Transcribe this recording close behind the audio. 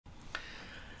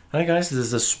Hi guys, this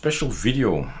is a special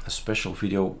video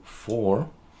for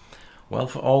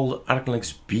all the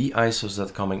ArcoLinuxB ISOs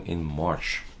that are coming in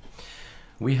March.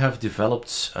 We have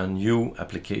developed a new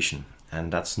application,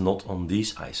 and that's not on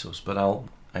these ISOs, but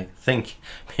I think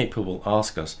people will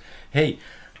ask us, hey,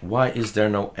 why is there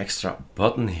no extra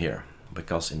button here?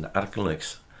 Because in the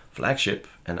ArcoLinux flagship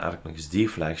and ArcoLinuxD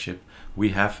flagship, we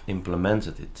have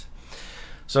implemented it.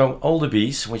 So all the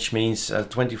B's, which means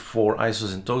 24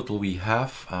 ISOs in total we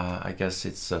have, I guess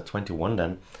it's 21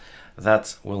 then,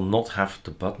 that will not have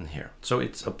the button here. So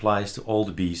it applies to all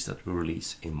the B's that we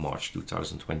release in March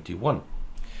 2021.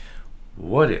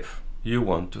 What if you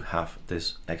want to have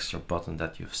this extra button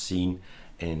that you've seen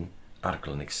in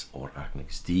ArcoLinux or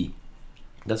ArcoLinuxD?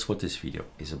 That's what this video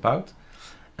is about.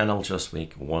 And I'll just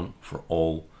make one for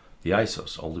all the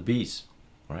ISOs, all the B's,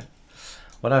 right?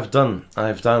 What I've done,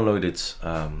 I've downloaded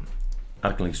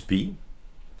ArcoLinuxB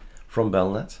from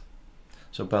Belnet.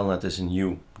 So Belnet is a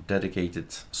new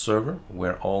dedicated server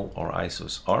where all our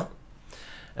ISOs are.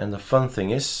 And the fun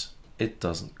thing is, it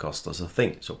doesn't cost us a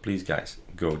thing. So please guys,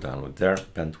 go download there.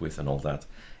 Bandwidth and all that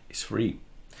is free.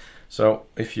 So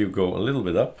if you go a little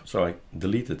bit up, so I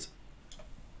deleted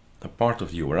a part of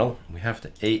the URL, we have the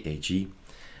AAG,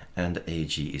 and the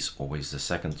AAG is always the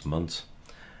second month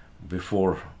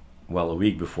before, well, a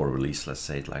week before release, let's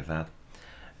say it like that.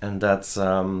 And that's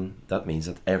that means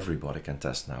that everybody can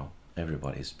test now.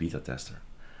 Everybody is beta tester.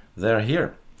 They're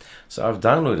here. So I've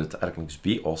downloaded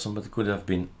ArcoLinuxB, awesome, but it could have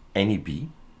been any B,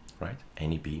 right?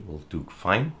 Any B will do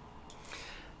fine.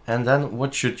 And then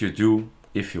what should you do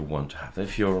if you want to have it?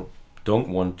 If you don't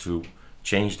want to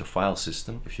change the file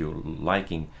system, if you're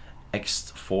liking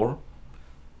ext4,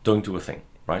 don't do a thing,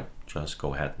 right? Just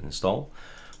go ahead and install.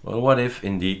 Well, what if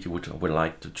indeed you would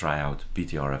like to try out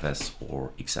BTRFS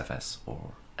or XFS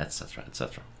or etc,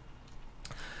 etc.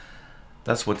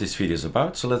 That's what this video is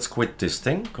about. So let's quit this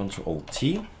thing,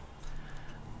 Ctrl-T.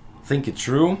 Think it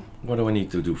through. What do I need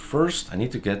to do first? I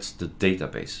need to get the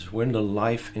databases. We're in the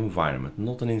live environment,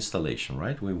 not an installation,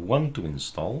 right? We want to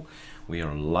install. We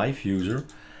are a live user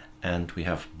and we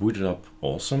have booted up,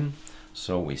 awesome.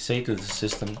 So we say to the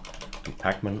system, to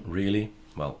pacman, really,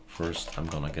 well, first I'm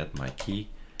gonna get my key,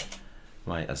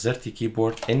 my AZERTY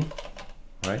keyboard in,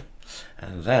 right?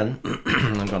 And then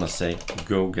I'm gonna say,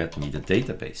 go get me the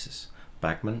databases.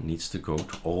 Pacman needs to go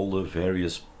to all the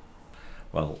various,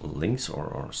 well, links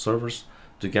or servers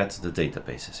to get the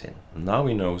databases in. Now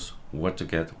he knows what to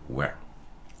get where.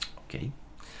 Okay.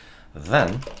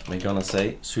 Then we're gonna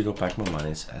say sudo pacman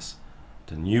 -s.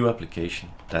 The new application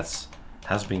that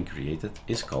has been created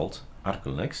is called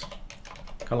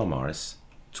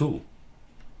arcolinux-calamares-tool.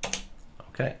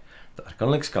 Okay. The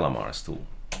arcolinux-calamares tool.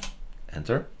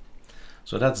 Enter.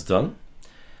 So that's done.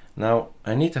 Now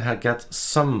I need to get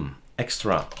some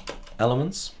extra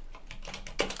elements,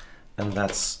 and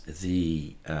that's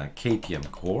the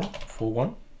kpmcore for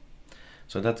one.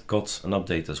 So that got an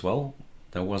update as well.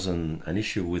 There was an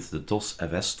issue with the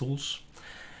dosfstools,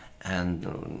 and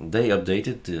they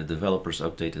updated, the developers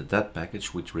updated that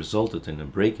package, which resulted in a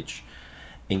breakage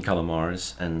in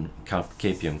Calamares, and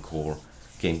kpmcore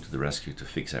came to the rescue to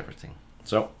fix everything.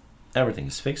 So everything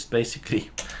is fixed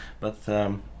basically, but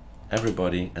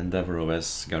everybody,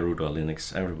 EndeavourOS, Garuda,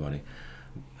 Linux, everybody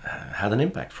had an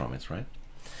impact from it, right?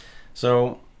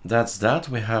 So that's that.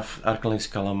 We have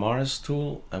arcolinux-calamares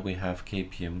tool and we have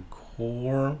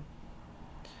kpmcore.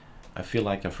 I feel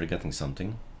like I'm forgetting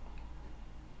something.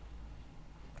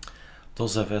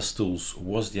 dosfstools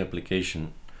was the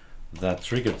application that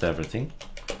triggered everything.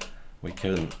 We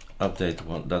can update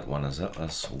that one as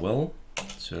well.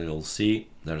 So you'll see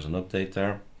there's an update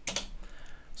there.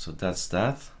 So that's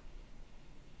that.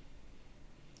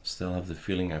 Still have the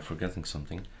feeling I'm forgetting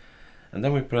something. And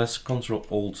then we press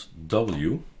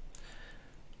Ctrl-Alt-W.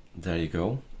 There you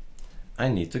go. I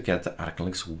need to get the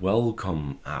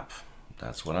arcolinux-welcome-app.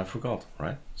 That's what I forgot,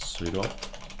 right? Sudo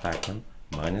pacman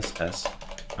 -s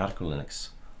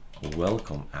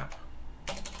arcolinux-welcome-app.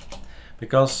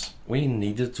 Because we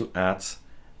needed to add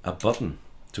a button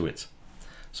to it.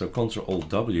 So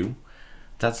Ctrl-Alt-W,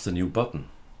 that's the new button.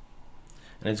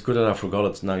 And it's good that I forgot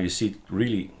it. Now you see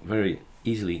really very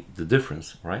easily the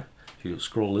difference, right? If you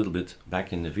scroll a little bit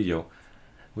back in the video,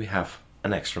 we have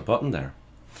an extra button there.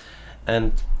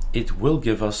 And it will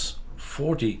give us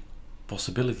 40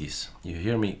 possibilities. You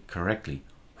hear me correctly,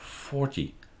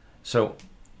 40. So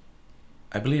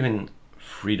I believe in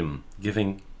freedom,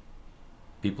 giving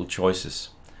people choices,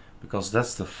 because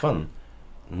that's the fun,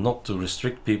 not to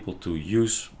restrict people to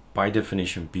use by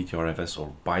definition BTRFS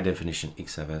or by definition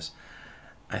XFS.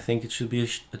 I think it should be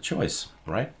a choice,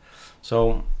 right?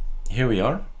 So here we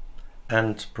are.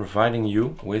 and providing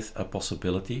you with a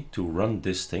possibility to run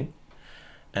this thing.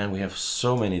 And we have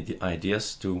so many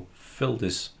ideas to fill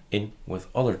this in with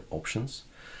other options.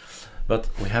 But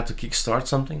we had to kickstart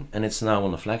something, and it's now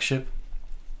on the flagship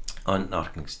on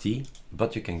ArcoLinux D,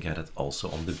 but you can get it also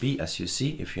on the B, as you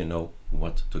see, if you know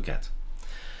what to get.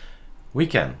 We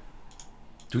can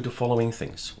do the following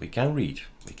things. We can read,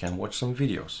 we can watch some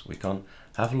videos, we can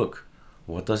have a look.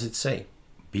 What does it say?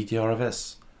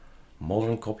 BTRFS,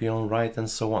 modern copy on write, and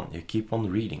so on. You keep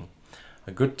on reading.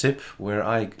 A good tip where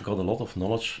I got a lot of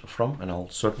knowledge from, and I'll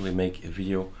certainly make a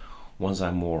video once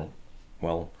I'm more,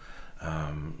 well,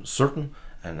 certain,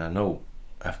 and I know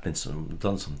I've been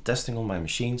done some testing on my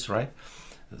machines, right?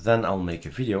 Then I'll make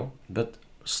a video, but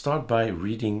start by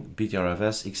reading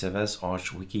BTRFS, XFS,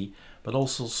 ArchWiki, but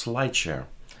also SlideShare.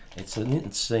 It's an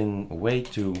interesting way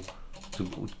to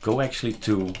go actually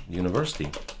to university,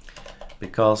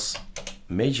 because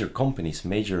major companies,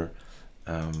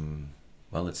 well,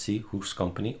 let's see, whose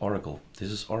company? Oracle.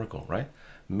 This is Oracle, right?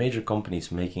 Major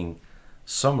companies making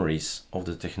summaries of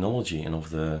the technology and of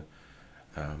the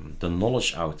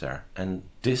knowledge out there, and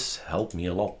this helped me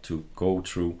a lot to go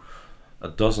through a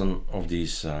dozen of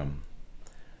these,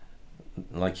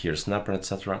 like here, Snapper,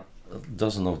 etc. A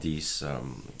dozen of these,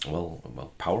 well,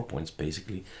 PowerPoints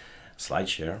basically,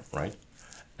 SlideShare, right?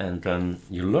 And then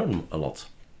you learn a lot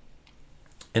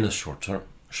in a short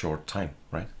time,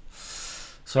 right?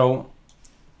 So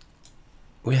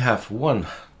we have 1,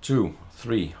 2,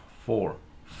 3, 4,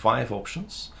 5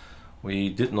 options. We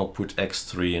did not put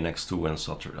X3 and X2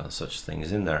 and such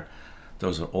things in there.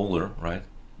 Those are older, right?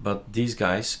 But these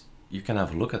guys, you can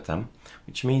have a look at them,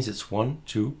 which means it's 1,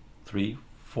 2, 3,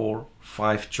 4,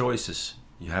 5 choices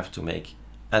you have to make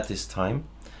at this time,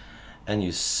 and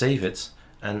you save it.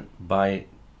 And by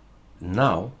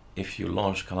now, if you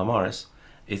launch Calamares,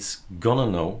 it's gonna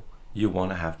know you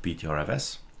want to have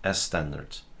BTRFS as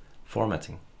standard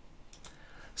formatting,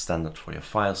 standard for your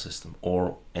file system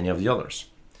or any of the others.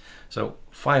 So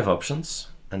 5 options,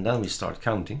 and then we start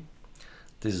counting.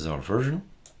 This is our version.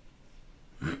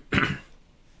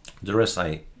 The rest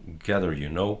I gather you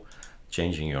know,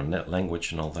 changing your net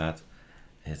language and all that.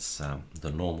 It's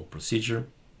the normal procedure.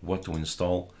 What to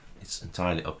install, it's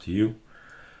entirely up to you.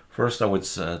 First I would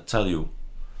tell you,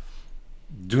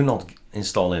 do not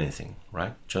install anything,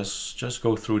 right? Just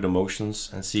go through the motions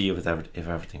and see if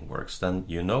everything works. Then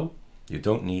you know you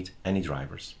don't need any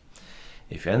drivers.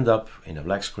 If you end up in a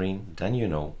black screen, then you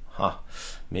know,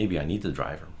 maybe I need the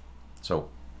driver. So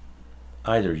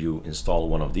either you install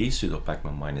one of these, sudo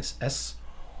pacman -s,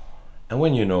 and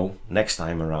when you know, next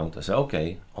time around, I say,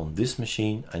 okay, on this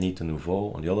machine I need a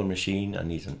nouveau, on the other machine I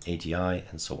need an ATI,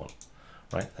 and so on,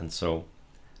 right? And so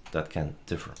that can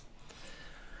differ.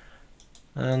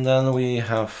 And then we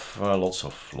have lots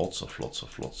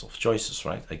of choices,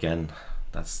 right? Again,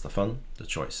 that's the fun, the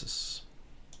choices.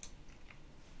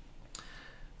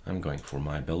 I'm going for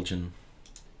my Belgian.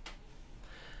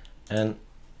 And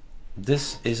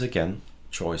this is again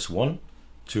choice 1,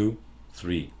 2,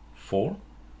 3, 4.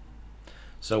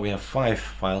 So we have 5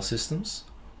 file systems,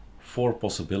 4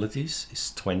 possibilities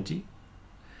is 20,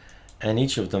 and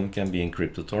each of them can be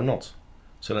encrypted or not.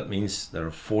 So that means there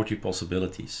are 40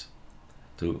 possibilities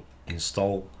to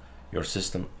install your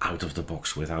system out of the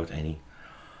box without any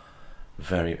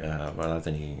without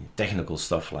any technical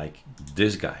stuff like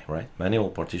this guy, right? Manual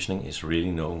partitioning is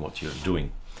really knowing what you're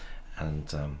doing,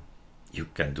 and you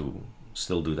can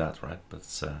still do that, right?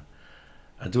 But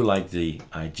I do like the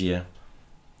idea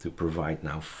to provide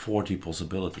now 40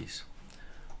 possibilities.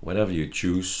 Whatever you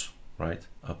choose, right,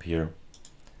 up here,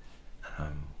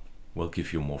 will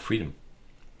give you more freedom.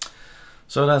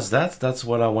 So that's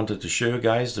what I wanted to show you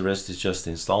guys. The rest is just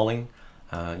installing.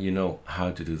 You know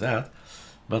how to do that.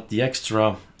 But the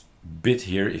extra bit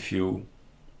here, if you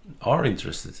are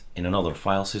interested in another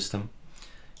file system,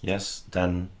 yes,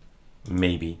 then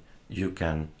maybe you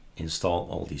can install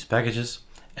all these packages,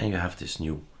 and you have this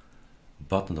new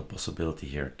button, the possibility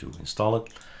here to install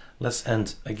it. Let's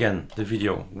end again the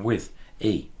video with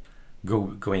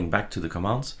going back to the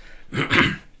commands.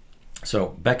 So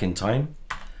back in time,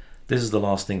 this is the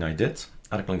last thing I did.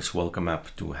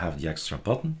 arcolinux-welcome-app to have the extra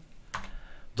button.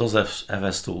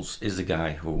 dosfstools is the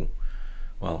guy who,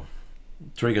 well,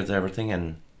 triggered everything,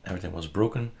 and everything was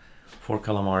broken for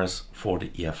Calamares, for the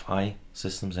EFI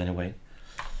systems anyway.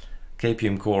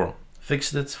 kpmcore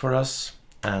fixed it for us,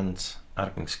 and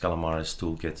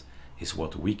arcolinux-calamares-tool-git is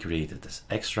what we created as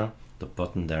extra. The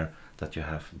button there that you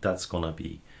have, that's gonna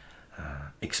be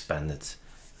expanded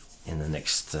in the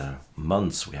next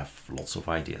months. We have lots of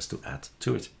ideas to add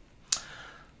to it.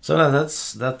 So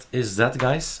that is that,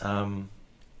 guys.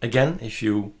 Again, if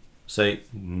you say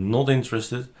not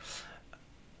interested,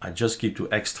 I just keep to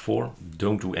ext4.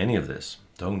 Don't do any of this.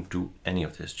 Don't do any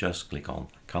of this. Just click on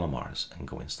Calamares and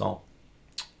go install.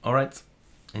 All right,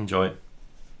 enjoy.